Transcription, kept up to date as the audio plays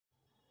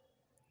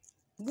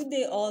Good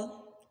day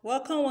all,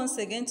 welcome once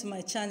again to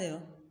my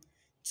channel.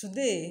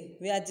 Today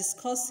we are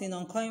discussing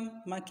on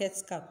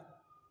Coinmarketcap.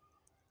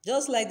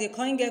 Just like the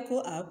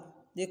CoinGecko app,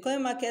 the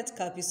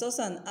Coinmarketcap is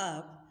also an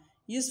app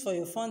used for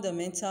your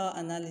fundamental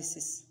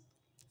analysis.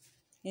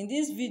 In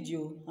this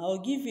video, I will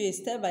give you a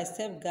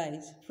step-by-step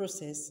guide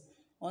process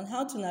on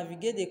how to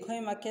navigate the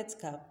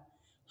Coinmarketcap,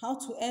 how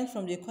to earn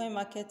from the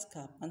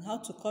Coinmarketcap, and how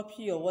to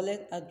copy your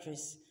wallet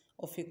address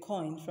of a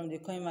coin from the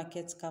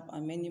Coinmarketcap,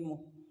 and many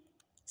more.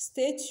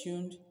 Stay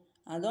tuned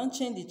and don't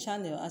change the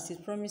channel as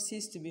it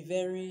promises to be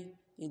very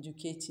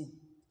educating.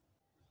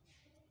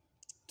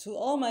 To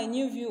all my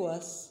new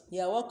viewers,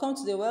 you are welcome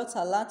to the Wealth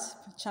Alert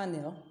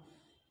channel,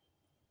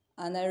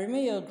 and I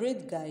remain your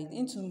great guide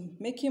into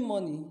making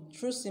money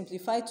through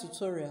simplified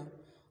tutorial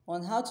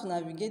on how to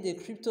navigate the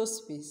crypto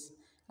space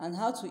and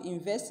how to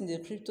invest in the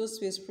crypto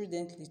space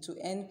prudently to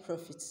earn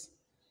profits.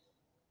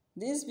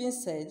 This being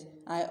said,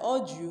 I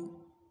urge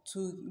you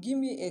to give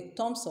me a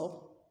thumbs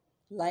up,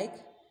 like,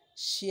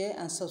 share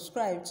and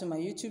subscribe to my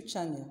YouTube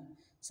channel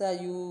so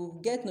that you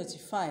get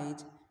notified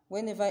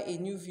whenever a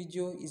new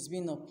video is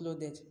being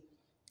uploaded.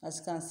 As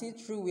you can see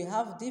through, we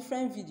have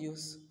different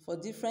videos for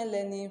different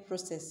learning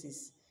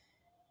processes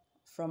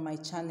from my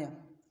channel.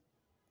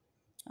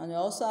 And I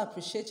also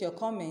appreciate your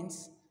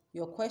comments,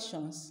 your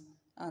questions,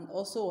 and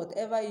also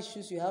whatever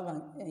issues you have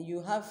and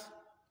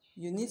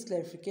you need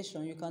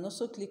clarification, you can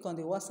also click on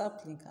the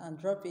WhatsApp link and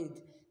drop a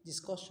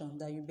discussion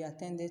that you'll be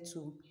attended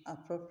to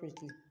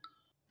appropriately.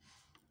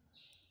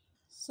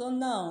 So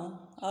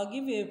now, I'll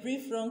give you a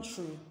brief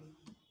run-through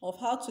of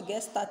how to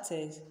get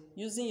started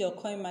using your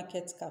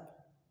Coinmarketcap.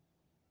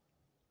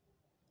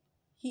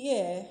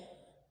 Here,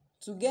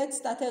 to get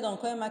started on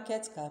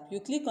Coinmarketcap,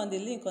 you click on the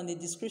link on the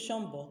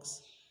description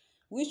box,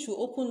 which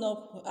will open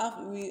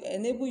up, will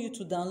enable you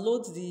to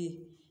download the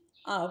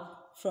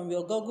app from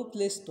your Google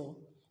Play Store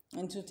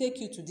and to take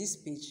you to this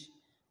page.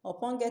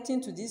 Upon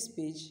getting to this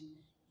page,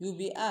 you'll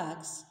be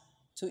asked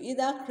to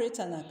either create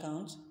an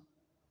account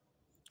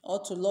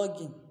or to log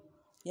in.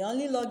 You're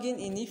only logging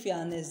in if you're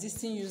an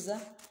existing user,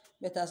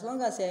 but as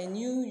long as you're a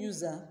new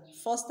user,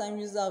 first-time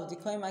user of the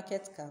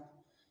Coinmarketcap,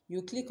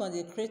 you click on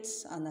the create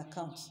an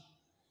account.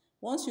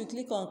 Once you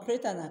click on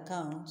create an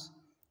account,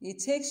 it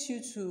takes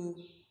you to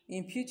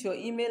input your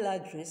email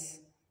address,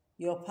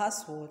 your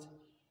password,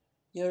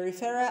 your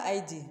referral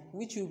ID,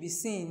 which you'll be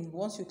seeing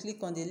once you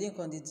click on the link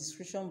on the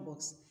description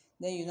box.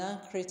 Then you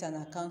now create an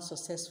account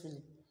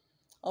successfully.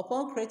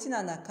 Upon creating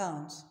an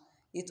account,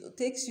 it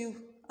takes you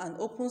and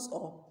opens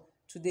up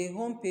to the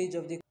home page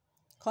of the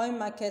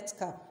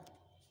Coinmarketcap.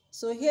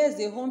 So here's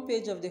the home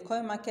page of the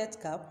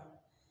Coinmarketcap.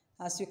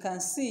 As you can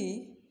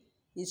see,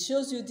 it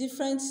shows you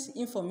different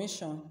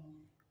information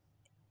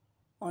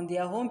on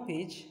their home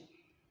page.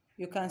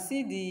 You can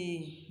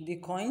see the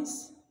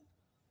coins,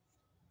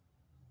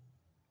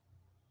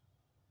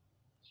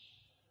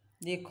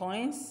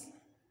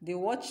 the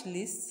watch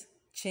list,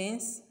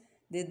 chains,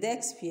 the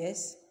DEX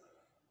pairs,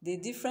 the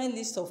different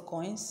list of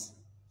coins,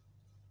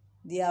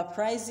 their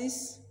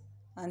prices,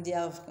 and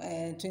their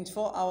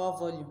 24-hour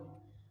volume.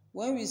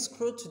 When we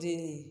scroll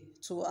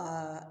to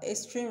our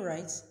extreme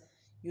right,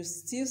 you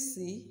still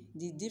see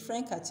the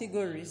different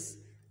categories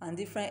and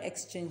different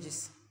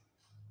exchanges.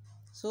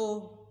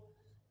 So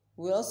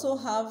we also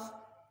have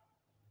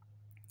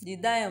the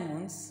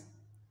diamonds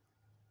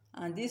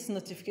and this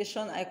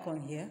notification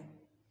icon here,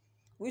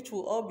 which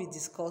will all be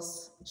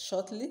discussed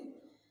shortly.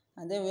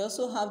 And then we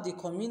also have the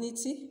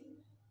community,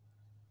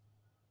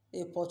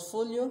 a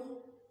portfolio,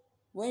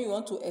 when you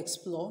want to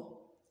explore,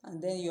 and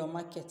then your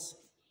market.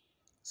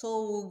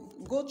 So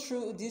we'll go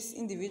through these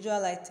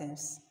individual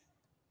items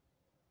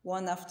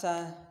one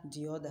after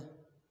the other.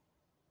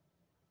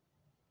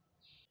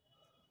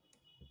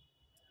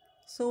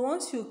 So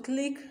once you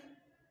click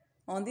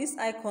on this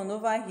icon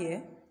over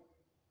here,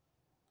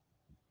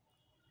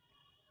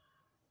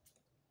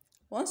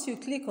 once you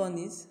click on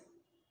it,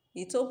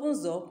 it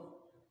opens up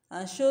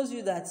and shows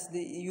you that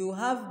you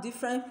have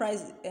different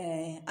price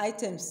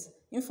items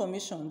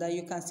information that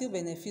you can still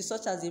benefit,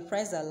 such as the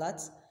price alert,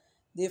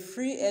 the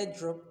free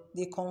airdrop,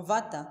 the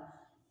converter,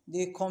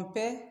 the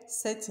compare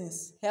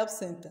settings, help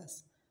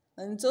centers.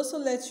 And it also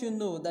lets you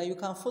know that you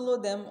can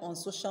follow them on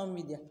social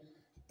media,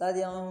 that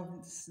they are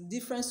on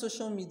different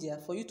social media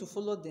for you to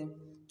follow them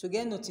to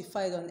get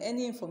notified on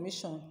any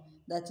information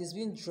that is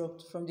being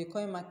dropped from the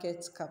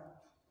Coinmarketcap.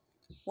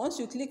 Once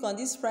you click on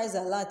this price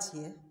alert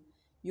here,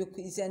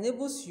 it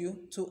enables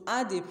you to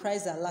add a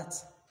price alert.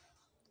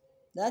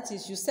 That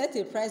is, you set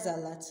a price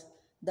alert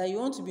that you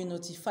want to be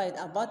notified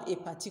about a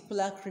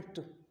particular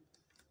crypto.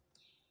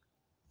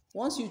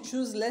 Once you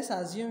choose, let's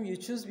assume you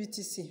choose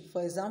BTC,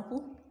 for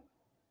example,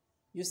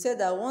 you said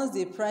that once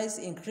the price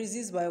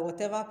increases by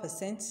whatever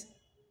percent,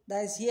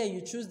 that is here you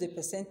choose the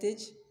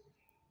percentage,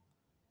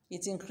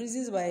 it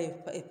increases by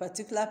a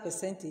particular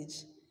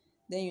percentage,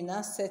 then you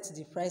now set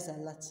the price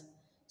alert.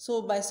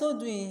 So by so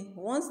doing,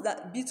 once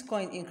that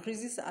Bitcoin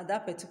increases at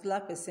that particular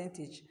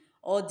percentage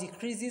or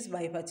decreases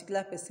by a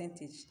particular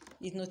percentage,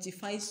 it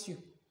notifies you.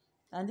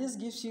 And this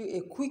gives you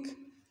a quick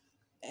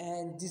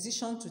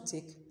decision to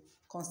take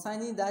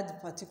concerning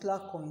that particular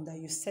coin that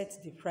you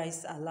set the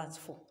price alert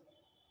for.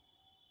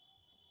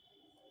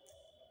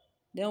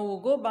 Then we'll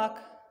go back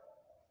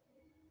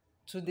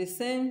to the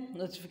same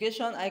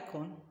notification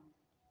icon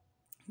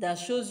that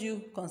shows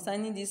you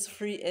concerning this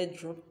free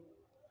airdrop.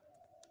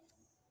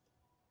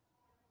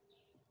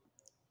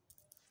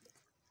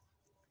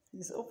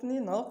 It's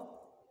opening up.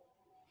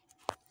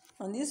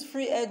 On this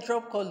free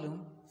airdrop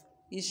column,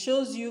 it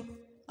shows you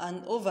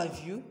an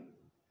overview,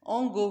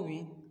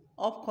 ongoing,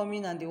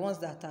 upcoming, and the ones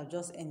that have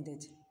just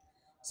ended.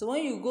 So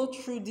when you go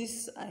through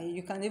this,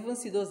 you can even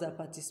see those that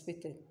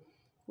participated.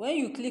 When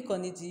you click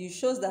on it, it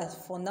shows that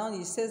for now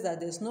it says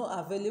that there's no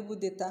available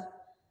data,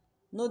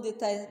 no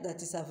data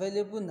that is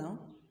available now.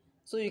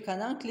 So you can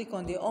now click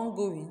on the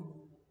ongoing.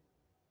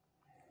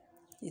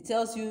 It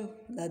tells you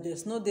that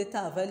there's no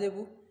data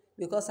available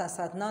because as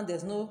at now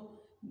there's no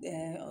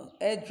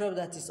airdrop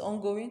that is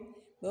ongoing.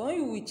 But when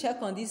you will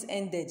check on this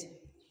ended,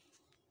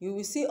 you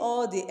will see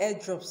all the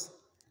airdrops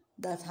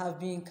that have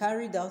been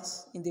carried out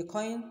in the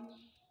coin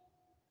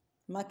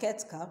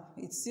market cap.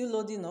 It's still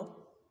loading up,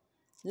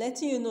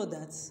 letting you know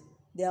that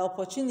there are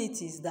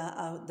opportunities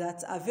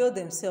that avail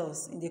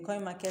themselves in the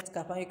coin market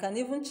cap. And you can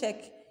even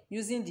check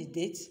using the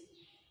date.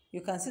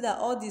 You can see that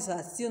all these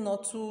are still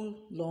not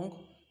too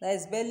long. That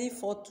is barely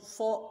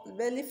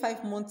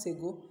 5 months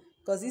ago,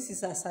 because this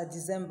is as at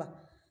December.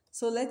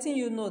 So letting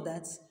you know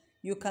that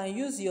you can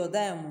use your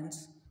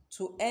diamonds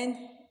to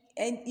earn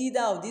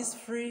either of these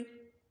free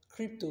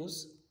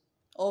cryptos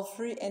or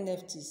free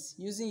NFTs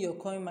using your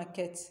coin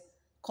market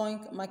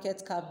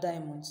cap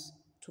diamonds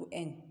to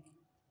earn.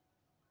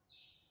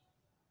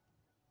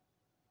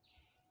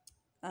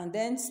 And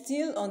then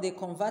still on the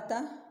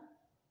converter,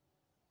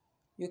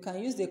 you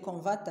can use the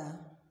converter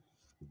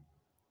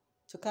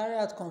to carry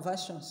out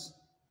conversions.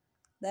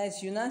 That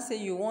is, you now say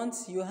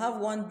you have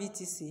 1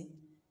 BTC.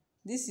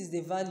 This is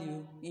the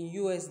value in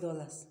US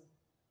dollars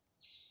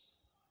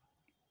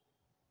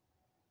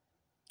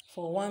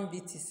for 1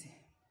 BTC.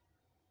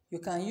 You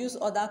can use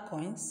other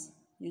coins.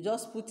 You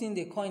just put in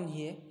the coin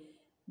here.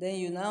 Then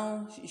you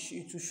now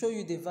to show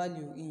you the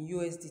value in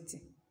USDT.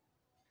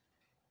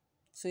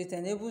 So it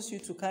enables you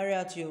to carry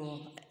out your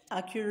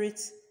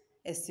accurate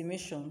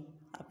estimation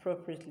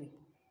appropriately.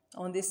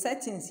 On the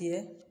settings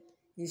here,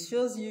 it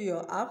shows you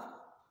your app,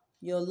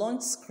 your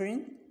launch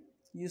screen,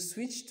 you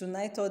switch to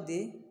night or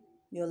day,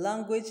 your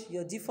language,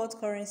 your default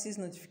currencies,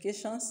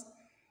 notifications,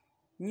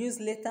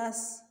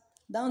 newsletters,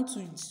 down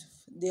to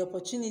the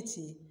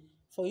opportunity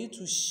for you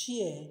to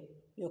share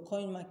your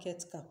coin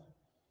market cap.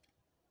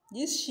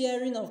 This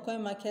sharing of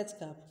coin market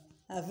cap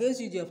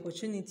avails you the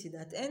opportunity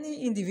that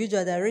any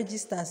individual that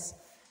registers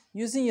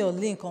using your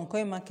link on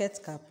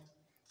Coinmarketcap,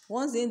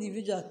 once the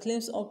individual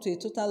claims up to a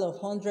total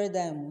of 100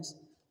 diamonds,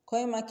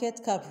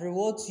 Coinmarketcap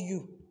rewards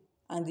you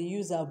and the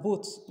user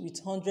both with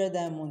 100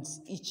 diamonds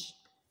each.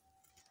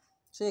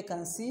 So you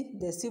can see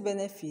there's still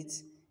benefit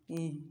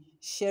in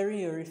sharing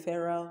your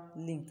referral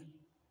link.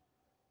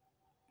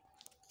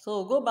 So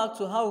we'll go back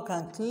to how we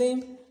can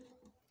claim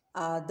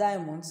our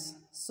diamonds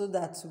so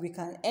that we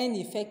can earn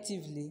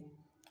effectively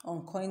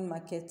on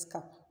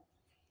Coinmarketcap.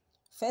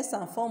 First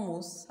and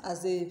foremost,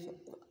 as the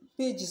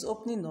page is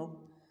opening up,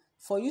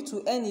 for you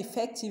to earn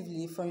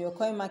effectively from your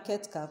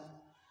Coinmarketcap,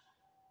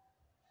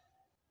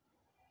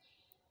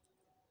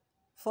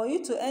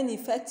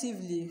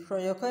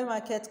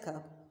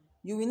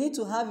 you will need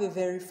to have a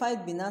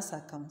verified Binance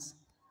account,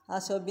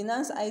 as your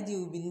Binance ID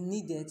will be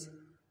needed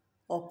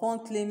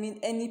upon claiming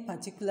any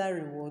particular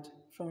reward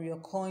from your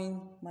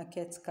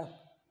Coinmarketcap.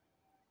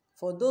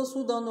 For those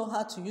who don't know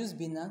how to use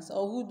Binance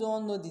or who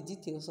don't know the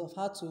details of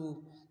how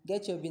to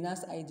get your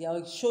Binance ID,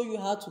 I'll show you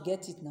how to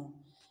get it now.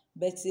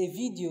 But a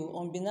video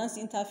on Binance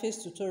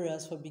interface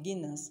tutorials for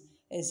beginners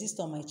exists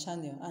on my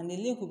channel, and the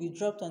link will be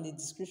dropped on the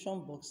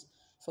description box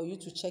for you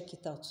to check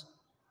it out.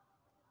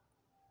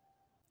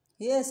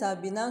 Here's our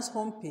Binance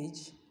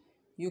homepage.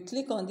 You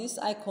click on this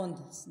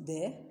icon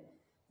there,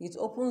 it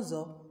opens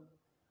up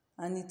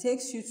and it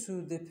takes you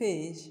to the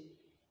page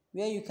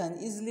where you can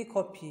easily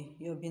copy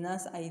your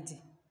Binance ID,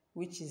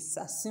 which is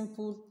as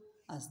simple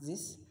as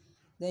this.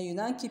 Then you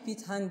now keep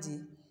it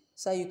handy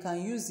so you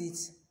can use it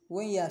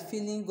when you are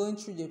going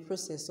through the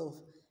process of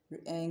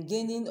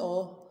gaining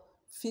or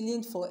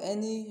filling for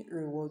any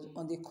reward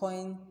on the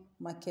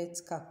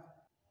Coinmarketcap.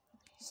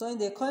 So in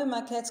the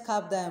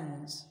Coinmarketcap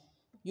diamonds,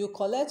 you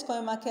collect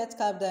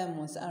Coinmarketcap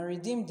diamonds and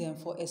redeem them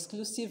for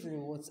exclusive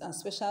rewards and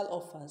special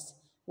offers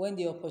when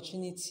the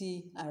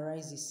opportunity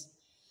arises.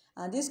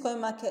 And this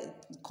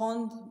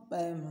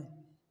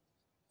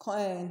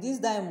these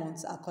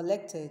diamonds are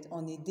collected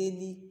on a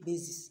daily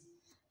basis.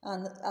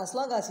 And as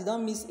long as you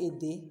don't miss a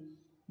day,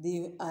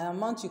 the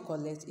amount you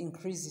collect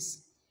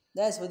increases.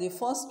 That is, for the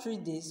first 3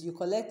 days, you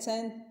collect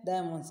 10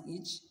 diamonds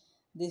each.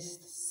 The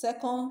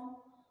second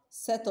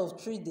set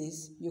of 3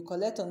 days, you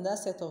collect on that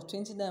set of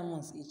 20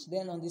 diamonds each.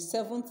 Then on the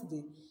 7th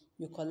day,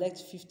 you collect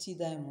 50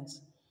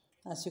 diamonds.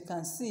 As you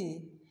can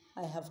see,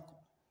 I've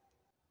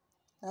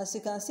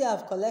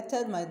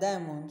collected my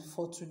diamond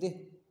for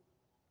today.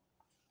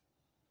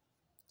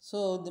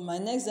 So my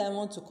next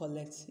diamond to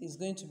collect is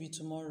going to be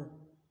tomorrow,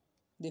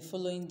 the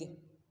following day.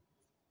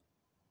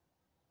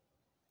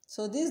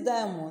 So these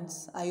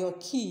diamonds are your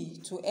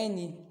key to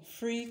any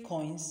free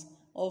coins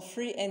or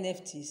free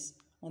NFTs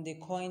on the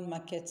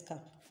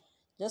Coinmarketcap.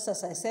 Just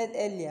as I said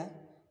earlier,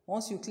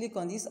 once you click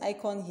on this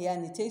icon here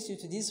and it takes you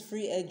to this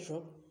free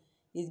airdrop,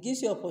 it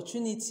gives you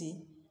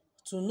opportunity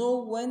to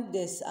know when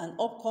there's an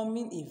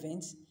upcoming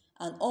event,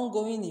 an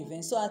ongoing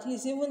event. So at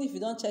least even if you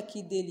don't check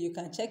it daily, you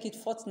can check it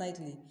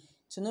fortnightly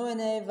to know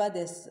whenever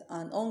there's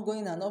an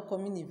ongoing and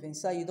upcoming event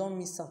so you don't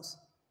miss out.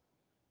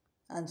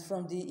 And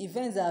from the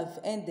events that have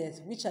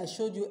ended, which I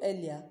showed you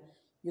earlier,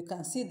 you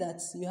can see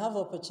that you have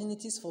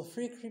opportunities for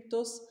free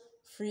cryptos,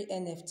 free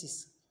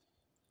NFTs.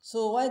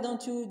 So why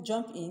don't you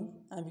jump in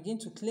and begin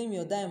to claim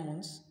your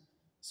diamonds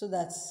so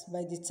that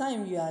by the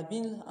time you are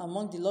being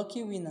among the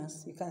lucky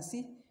winners, you can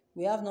see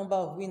we have number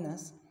of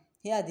winners.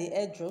 Here are the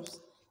airdrops.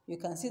 You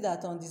can see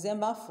that on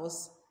December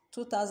 1st,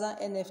 2,000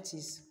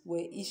 NFTs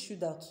were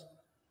issued out.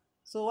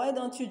 So why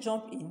don't you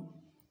jump in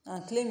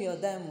and claim your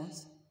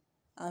diamonds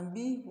and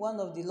be one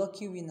of the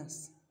lucky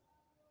winners?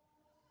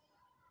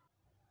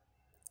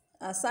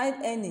 Aside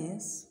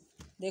earnings,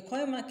 the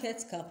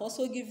Coinmarketcap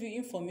also give you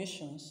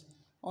information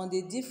on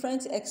the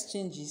different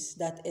exchanges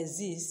that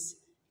exist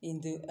in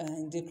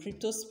the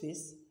crypto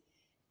space.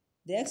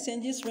 The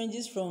exchanges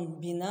ranges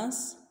from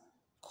Binance,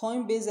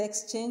 Coinbase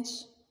Exchange,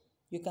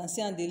 you can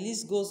see, and the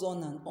list goes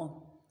on and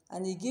on.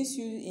 And it gives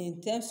you in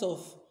terms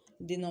of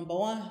the number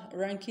one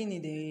ranking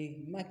in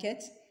the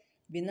market.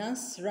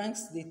 Binance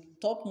ranks the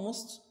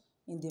topmost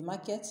in the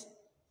market,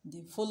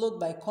 followed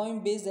by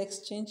Coinbase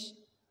Exchange,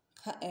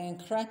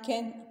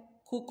 Kraken,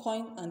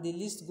 KuCoin, and the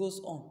list goes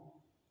on.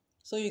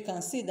 So you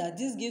can see that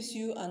this gives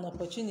you an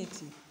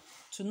opportunity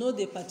to know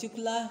the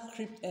particular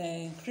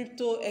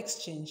crypto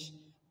exchange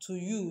to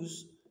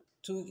use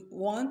to,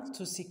 one,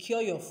 to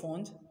secure your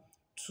fund,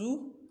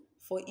 two,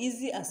 for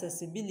easy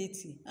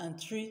accessibility, and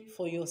three,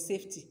 for your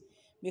safety.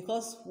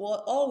 Because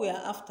all we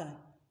are after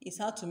is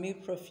how to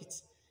make profit.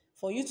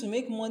 For you to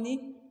make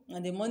money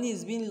and the money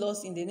is being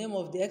lost in the name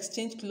of the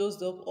exchange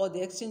closed up or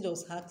the exchange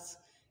was hacked,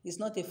 it's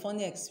not a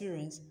funny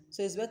experience.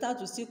 So it's better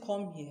to still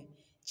come here,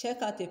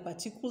 check out a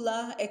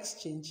particular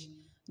exchange,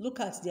 look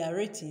at their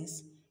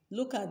ratings,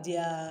 look at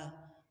their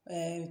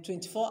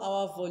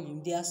 24-hour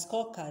volume, their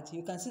scorecard.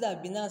 You can see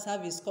that Binance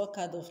have a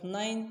scorecard of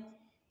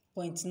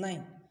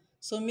 9.9.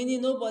 So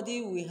meaning nobody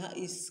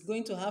is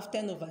going to have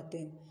 10 over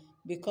 10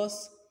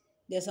 because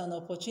there's an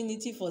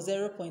opportunity for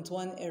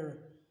 0.1 error.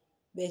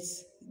 But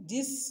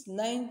this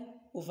 9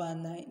 over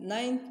 9,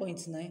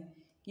 9.9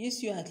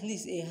 gives you at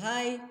least a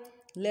high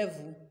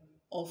level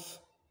of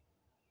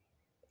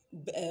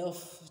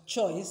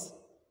choice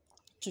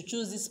to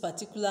choose this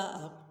particular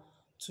app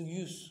to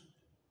use.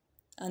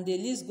 And the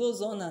list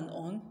goes on and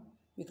on.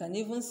 We can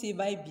even see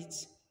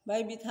Bybit.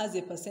 Bybit has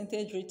a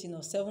percentage rating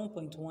of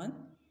 7.1.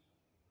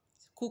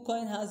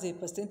 KuCoin has a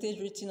percentage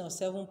rating of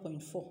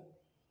 7.4.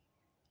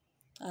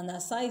 And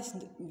aside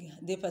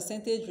the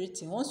percentage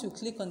rating, once you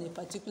click on a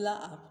particular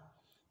app,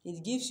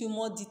 it gives you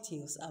more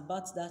details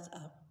about that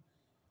app.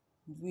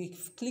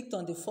 We've clicked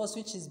on the first,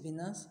 which is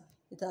Binance.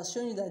 It has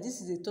shown you that this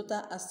is the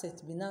total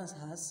asset Binance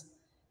has.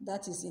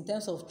 That is in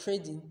terms of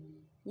trading,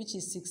 which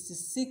is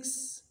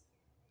 66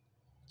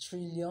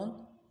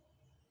 trillion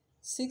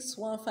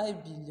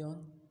 615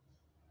 billion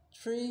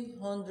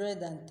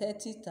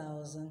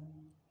 330,000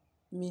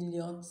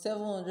 million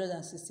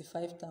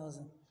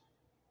 765,000,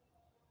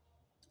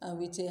 and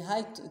with a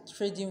high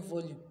trading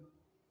volume,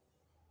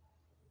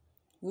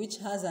 which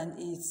has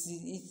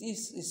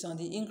it's on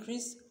the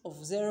increase of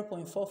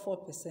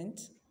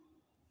 0.44%.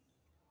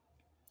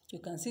 You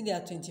can see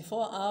their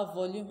 24-hour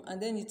volume,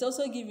 and then it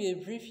also gives you a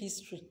brief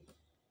history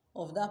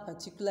of that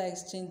particular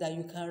exchange that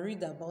you can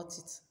read about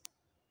it.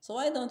 So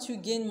why don't you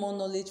gain more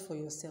knowledge for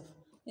yourself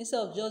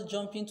instead of just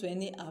jumping to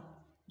any app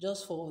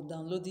just for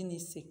downloading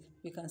its sake?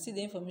 You can see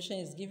the information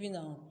is given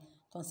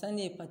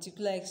concerning a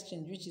particular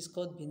exchange, which is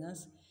called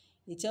Binance.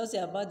 It tells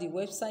you about the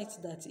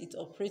website that it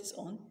operates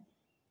on.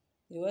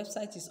 The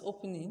website is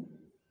opening.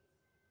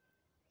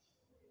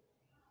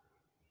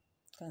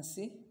 You can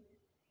see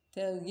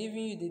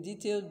giving you the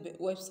detailed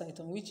website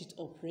on which it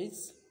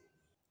operates.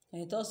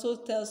 And it also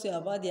tells you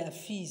about their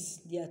fees,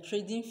 their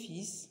trading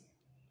fees.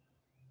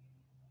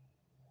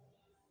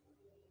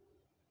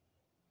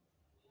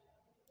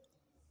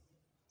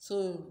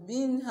 So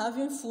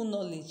having full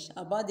knowledge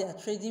about their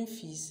trading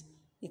fees,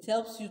 it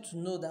helps you to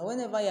know that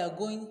whenever you are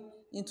going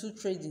into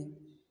trading,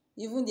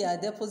 even their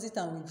deposit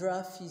and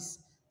withdrawal fees.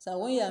 So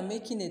when you are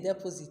making a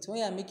deposit, when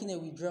you are making a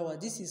withdrawal,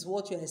 this is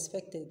what you are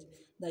expected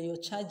that your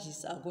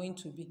charges are going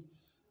to be.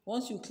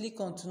 Once you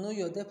click on to know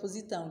your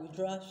deposit and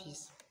withdrawal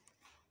fees,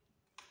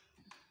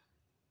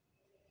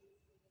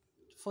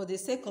 for the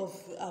sake of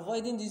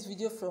avoiding this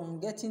video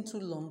from getting too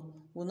long,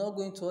 we'll not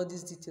go into all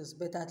these details,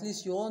 but at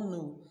least you all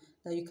know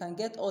that you can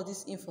get all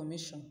this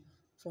information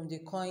from the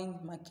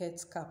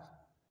Coinmarketcap.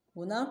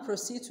 We'll now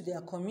proceed to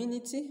their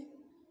community.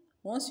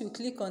 Once you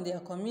click on their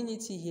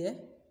community here,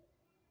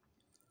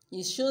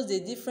 it shows the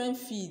different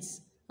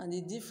feeds and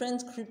the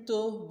different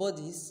crypto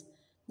bodies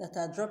that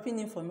are dropping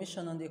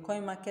information on the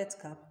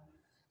Coinmarketcap.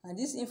 And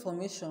this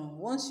information,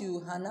 once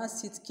you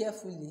harness it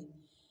carefully,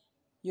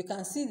 you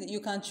can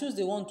choose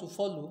the one to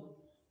follow.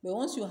 But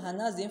once you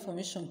harness the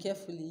information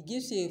carefully, it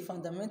gives you a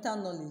fundamental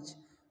knowledge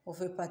of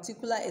a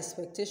particular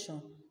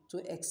expectation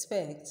to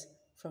expect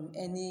from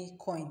any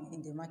coin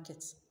in the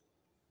market.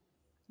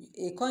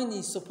 A coin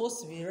is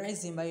supposed to be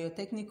rising by your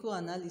technical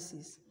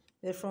analysis,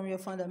 but from your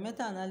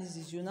fundamental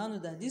analysis, you now know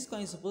that this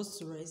coin is supposed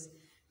to rise,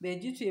 but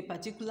due to a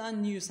particular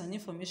news and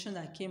information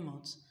that came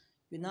out,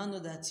 you now know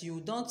that you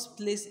don't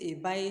place a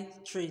buy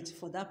trade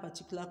for that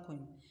particular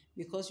coin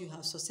because you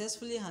have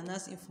successfully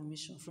harnessed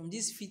information from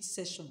this feed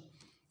session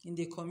in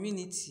the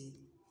community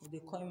of the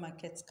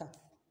Coinmarketcap.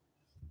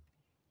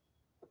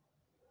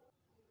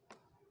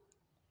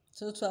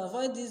 So to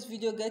avoid this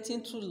video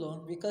getting too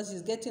long, because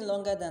it's getting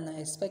longer than I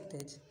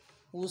expected,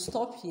 we'll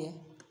stop here.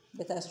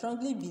 But I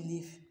strongly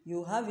believe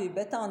you have a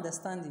better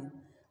understanding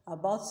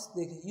about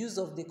the use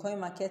of the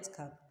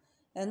Coinmarketcap.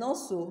 And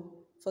also,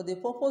 for the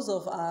purpose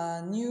of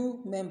our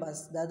new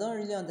members that don't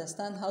really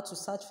understand how to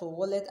search for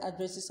wallet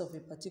addresses of a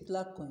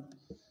particular coin,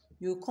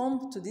 you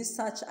come to this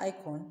search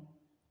icon.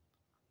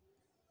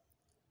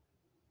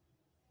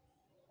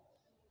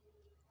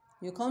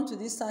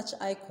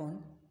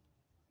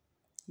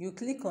 You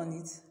click on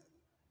it.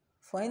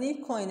 For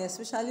any coin,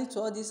 especially to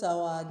all these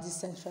our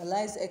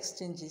decentralized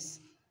exchanges,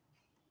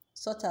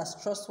 such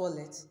as Trust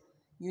Wallet,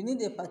 you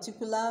need a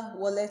particular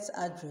wallet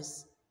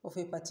address of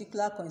a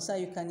particular coin so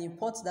you can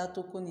import that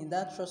token in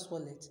that Trust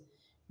Wallet.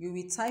 You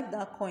will type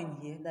that coin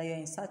here that you're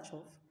in search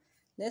of.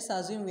 Let's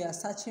assume we are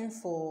searching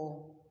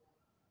for,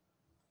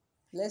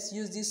 let's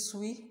use this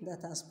SWI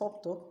that has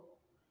popped up.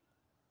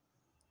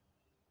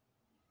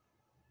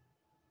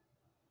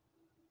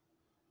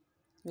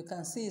 You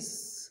can see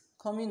it's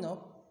coming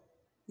up.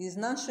 It's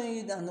now showing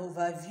you an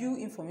overview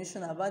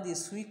information about the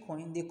SWI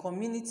coin, the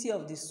community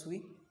of the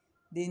SWI,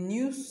 the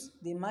news,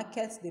 the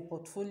market, the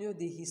portfolio,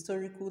 the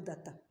historical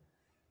data.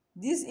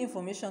 This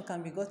information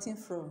can be gotten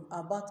from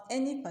about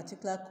any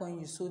particular coin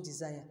you so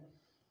desire.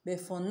 But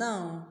for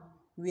now,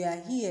 we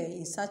are here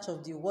in search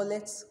of the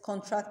wallet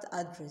contract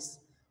address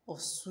of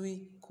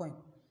SWI coin.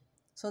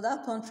 So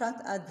that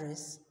contract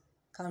address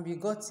can be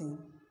gotten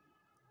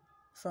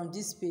from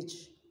this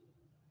page.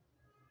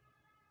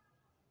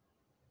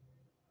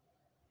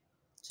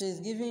 So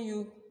it's giving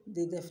you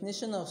the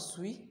definition of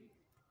SWI,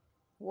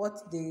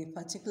 what the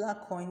particular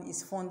coin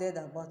is funded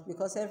about,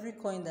 because every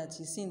coin that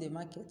you see in the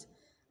market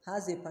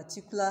has a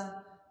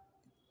particular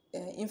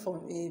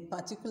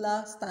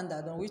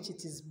standard on which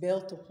it is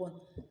built upon,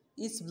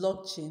 its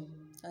blockchain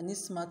and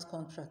its smart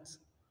contract.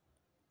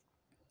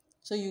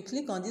 So you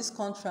click on this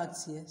contract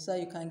here so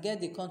you can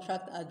get the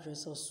contract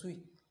address of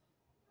SWI,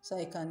 so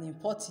you can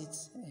import it.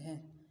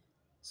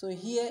 So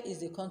here is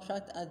the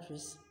contract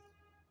address.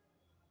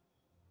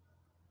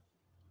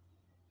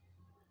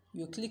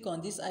 You click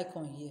on this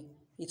icon here,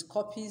 it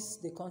copies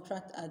the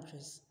contract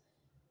address.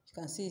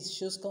 You can see it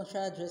shows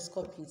contract address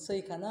copied. So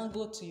you can now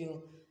go to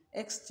your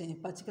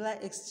exchange, particular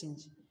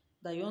exchange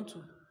that you want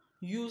to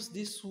use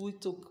this SWI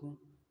token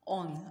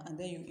on, and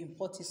then you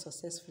import it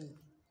successfully.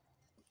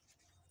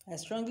 I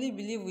strongly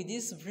believe with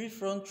this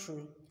brief run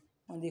through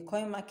on the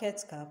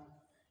Coinmarketcap,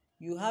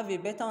 you have a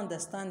better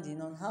understanding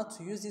on how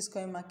to use this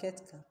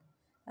Coinmarketcap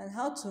and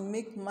how to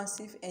make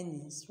massive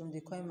earnings from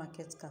the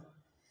Coinmarketcap.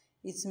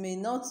 It may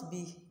not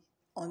be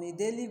on a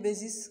daily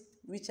basis,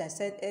 which I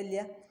said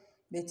earlier,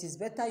 but it's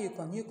better you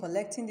continue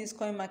collecting these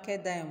coin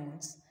market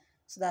diamonds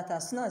so that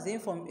as soon as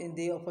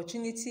the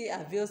opportunity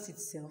avails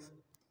itself,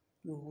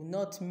 you will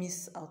not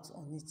miss out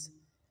on it.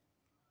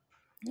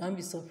 Don't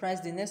be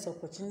surprised, the next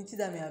opportunity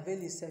that may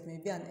avail itself may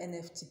be an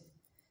NFT.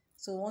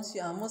 So most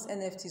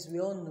NFTs, we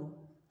all know,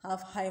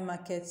 have high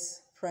market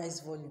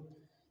price volume.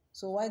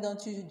 So why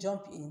don't you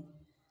jump in,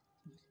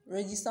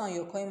 register on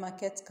your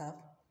Coinmarketcap,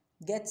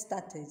 get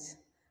started,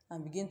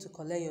 and begin to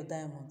collect your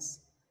diamonds.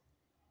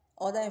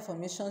 Other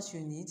informations you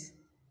need,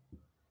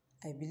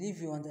 I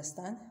believe you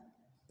understand,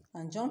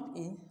 and jump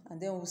in, and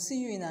then we'll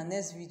see you in our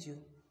next video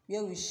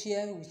where we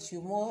share with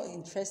you more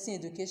interesting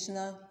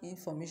educational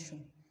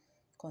information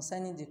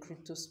concerning the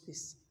crypto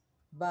space.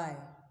 Bye.